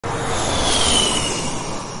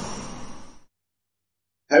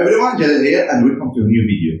Hi everyone, Jalal here and welcome to a new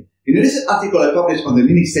video. In a recent article I published on the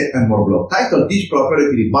Linux-Tech&More blog titled Teach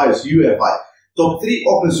Proprietary BIOS UEFI Top 3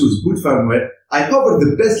 Open Source Boot Firmware, I covered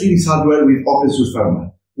the best Linux hardware with open source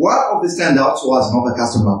firmware. One of the standouts was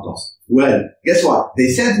NovaCustom laptops. Well, guess what? They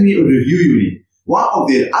sent me a review unit. One of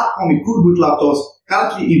their upcoming Coreboot laptops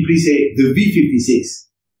currently in pre-sale, the V56.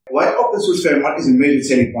 While open source firmware is a major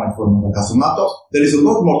selling point for NovaCustom laptops, there is a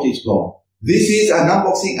lot more to explore. This is an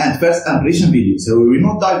unboxing and first impression video, so we will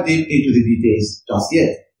not dive deep into the details just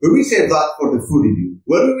yet. We will save that for the full review,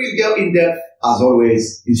 where we will go in depth, as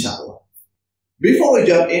always, inshallah. Before we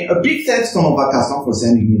jump in, a big thanks to NovaCustom for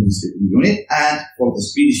sending me this review unit and for the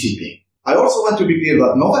speedy shipping. I also want to be clear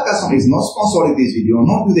that NovaCustom is not sponsoring this video,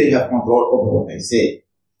 nor do they have control over what I say.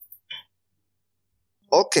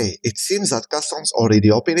 Okay, it seems that Customs already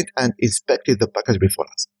opened it and inspected the package before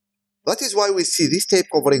us. That is why we see this tape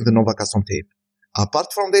covering the NovaCustom tape. Apart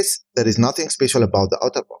from this, there is nothing special about the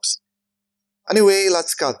outer box. Anyway,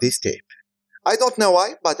 let's cut this tape. I don't know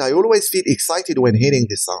why, but I always feel excited when hearing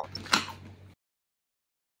this sound.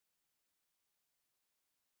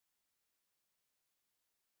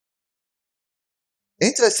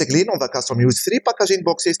 Interestingly, NovaCustom uses 3 packaging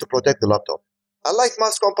boxes to protect the laptop, unlike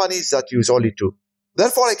most companies that use only 2.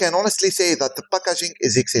 Therefore, I can honestly say that the packaging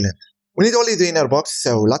is excellent. We need only the inner box,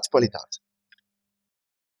 so let's pull it out.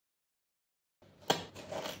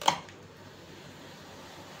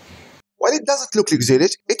 While it doesn't look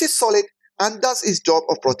luxurious, it is solid and does its job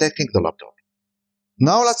of protecting the laptop.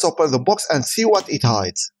 Now let's open the box and see what it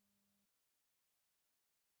hides.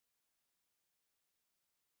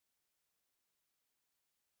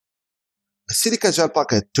 A silica gel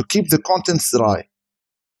packet to keep the contents dry.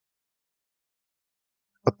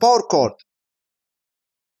 A power cord.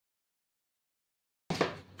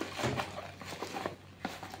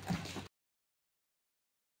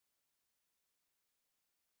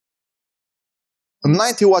 A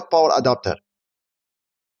 90-watt power adapter.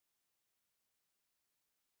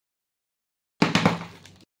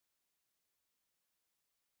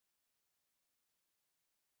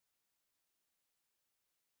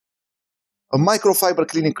 A microfiber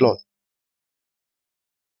cleaning cloth.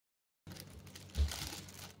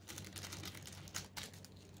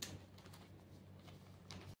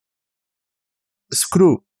 A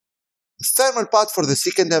screw. A thermal pad for the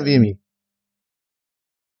second NVMe.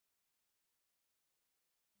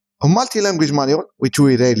 A multi-language manual, which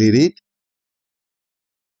we rarely read.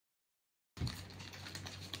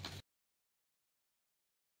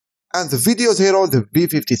 And the video's hero, the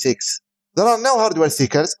V56. There are no hardware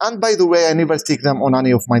stickers, and by the way, I never stick them on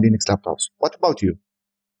any of my Linux laptops. What about you?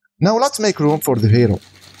 Now let's make room for the hero.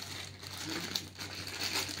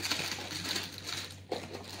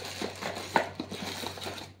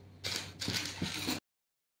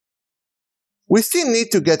 We still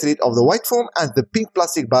need to get rid of the white foam and the pink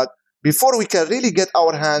plastic bag before we can really get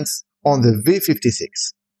our hands on the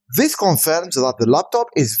V56. This confirms that the laptop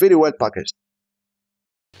is very well packaged.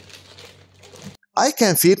 I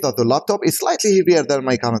can feel that the laptop is slightly heavier than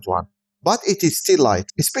my current one, but it is still light,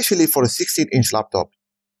 especially for a 16-inch laptop.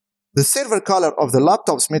 The silver color of the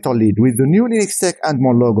laptop's metal lid with the new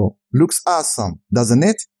Linux-Tech&More logo looks awesome, doesn't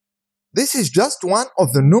it? This is just one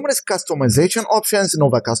of the numerous customization options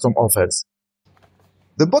NovaCustom offers.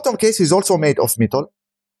 The bottom case is also made of metal.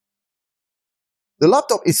 The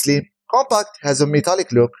laptop is slim, compact, has a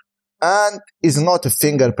metallic look, and is not a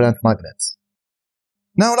fingerprint magnet.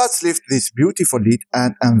 Now let's lift this beautiful lid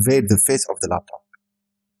and unveil the face of the laptop.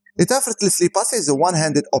 It effortlessly passes the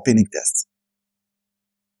one-handed opening test.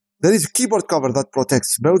 There is a keyboard cover that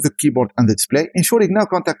protects both the keyboard and the display, ensuring no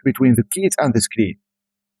contact between the keys and the screen.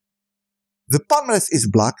 The palm rest is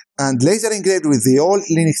black and laser engraved with the old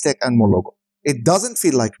Linux-Tech&More logo. It doesn't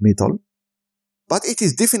feel like metal, but it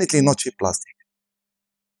is definitely not cheap plastic.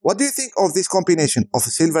 What do you think of this combination of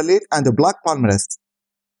a silver lid and a black palm rest?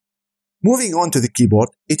 Moving on to the keyboard,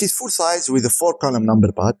 it is full-size with a 4-column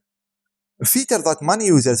number pad, a feature that many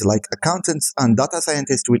users like accountants and data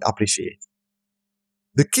scientists will appreciate.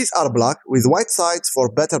 The keys are black with white sides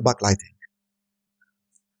for better backlighting.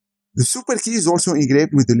 The super key is also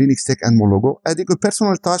engraved with the Linux-Tech&More logo, adding a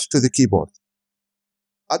personal touch to the keyboard.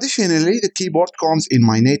 Additionally, the keyboard comes in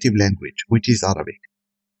my native language, which is Arabic.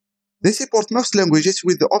 They support most languages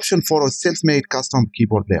with the option for a self-made custom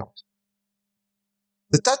keyboard layout.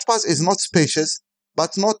 The touchpad is not spacious,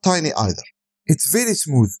 but not tiny either. It's very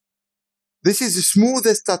smooth. This is the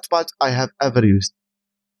smoothest touchpad I have ever used.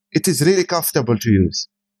 It is really comfortable to use.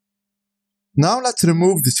 Now let's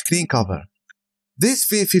remove the screen cover. This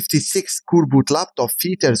V56 Coreboot laptop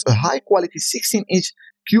features a high-quality 16-inch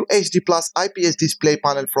QHD Plus IPS display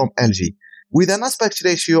panel from LG, with an aspect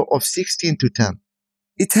ratio of 16:10.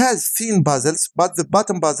 It has thin bezels, but the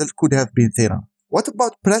button bezel could have been thinner. What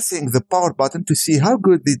about pressing the power button to see how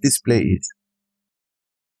good the display is?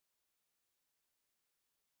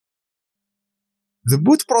 The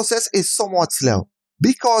boot process is somewhat slow,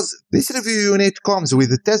 because this review unit comes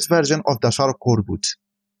with a test version of the Sharp Coreboot.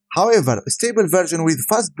 However, a stable version with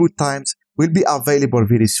fast boot times will be available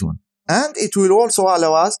very soon. And it will also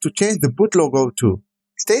allow us to change the boot logo too.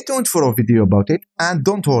 Stay tuned for a video about it, and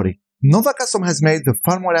don't worry, NovaCustom has made the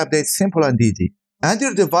firmware update simple and easy, and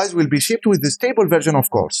your device will be shipped with the stable version, of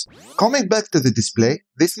course. Coming back to the display,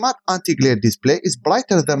 this matte anti-glare display is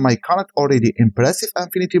brighter than my current already impressive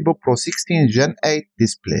Infinity Book Pro 16 Gen 8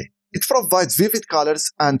 display. It provides vivid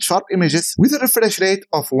colors and sharp images with a refresh rate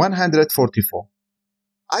of 144.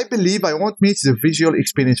 I believe I won't miss the visual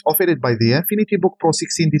experience offered by the Infinity Book Pro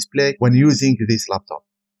 16 display when using this laptop.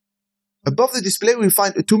 Above the display we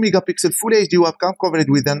find a 2-megapixel Full HD webcam covered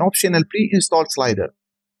with an optional pre-installed slider,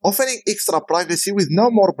 offering extra privacy with no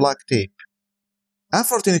more black tape.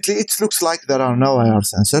 Unfortunately, it looks like there are no IR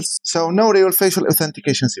sensors, so no real facial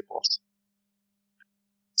authentication support.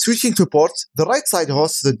 Switching to ports, the right side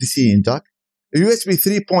hosts the DC in jack, a USB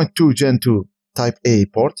 3.2 Gen 2 Type A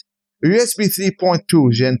port, a USB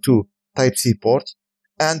 3.2 Gen 2 Type C port,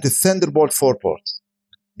 and the Thunderbolt 4 port.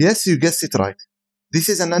 Yes, you guessed it right. This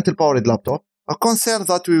is an Intel-powered laptop, a concern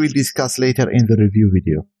that we will discuss later in the review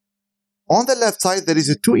video. On the left side, there is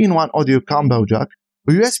a 2-in-1 audio combo jack,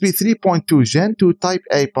 a USB 3.2 Gen 2 Type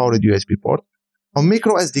A powered USB port, a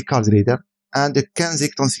micro SD card reader, and a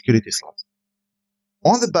Kensington security slot.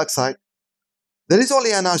 On the back side, there is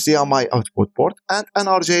only an HDMI output port and an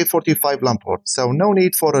RJ45 LAN port, so no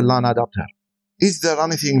need for a LAN adapter. Is there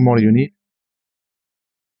anything more you need?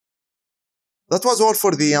 That was all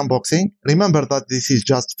for the unboxing. Remember that this is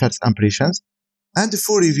just first impressions, and the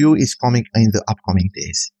full review is coming in the upcoming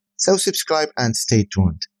days. So subscribe and stay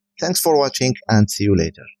tuned. Thanks for watching, and see you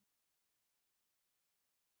later.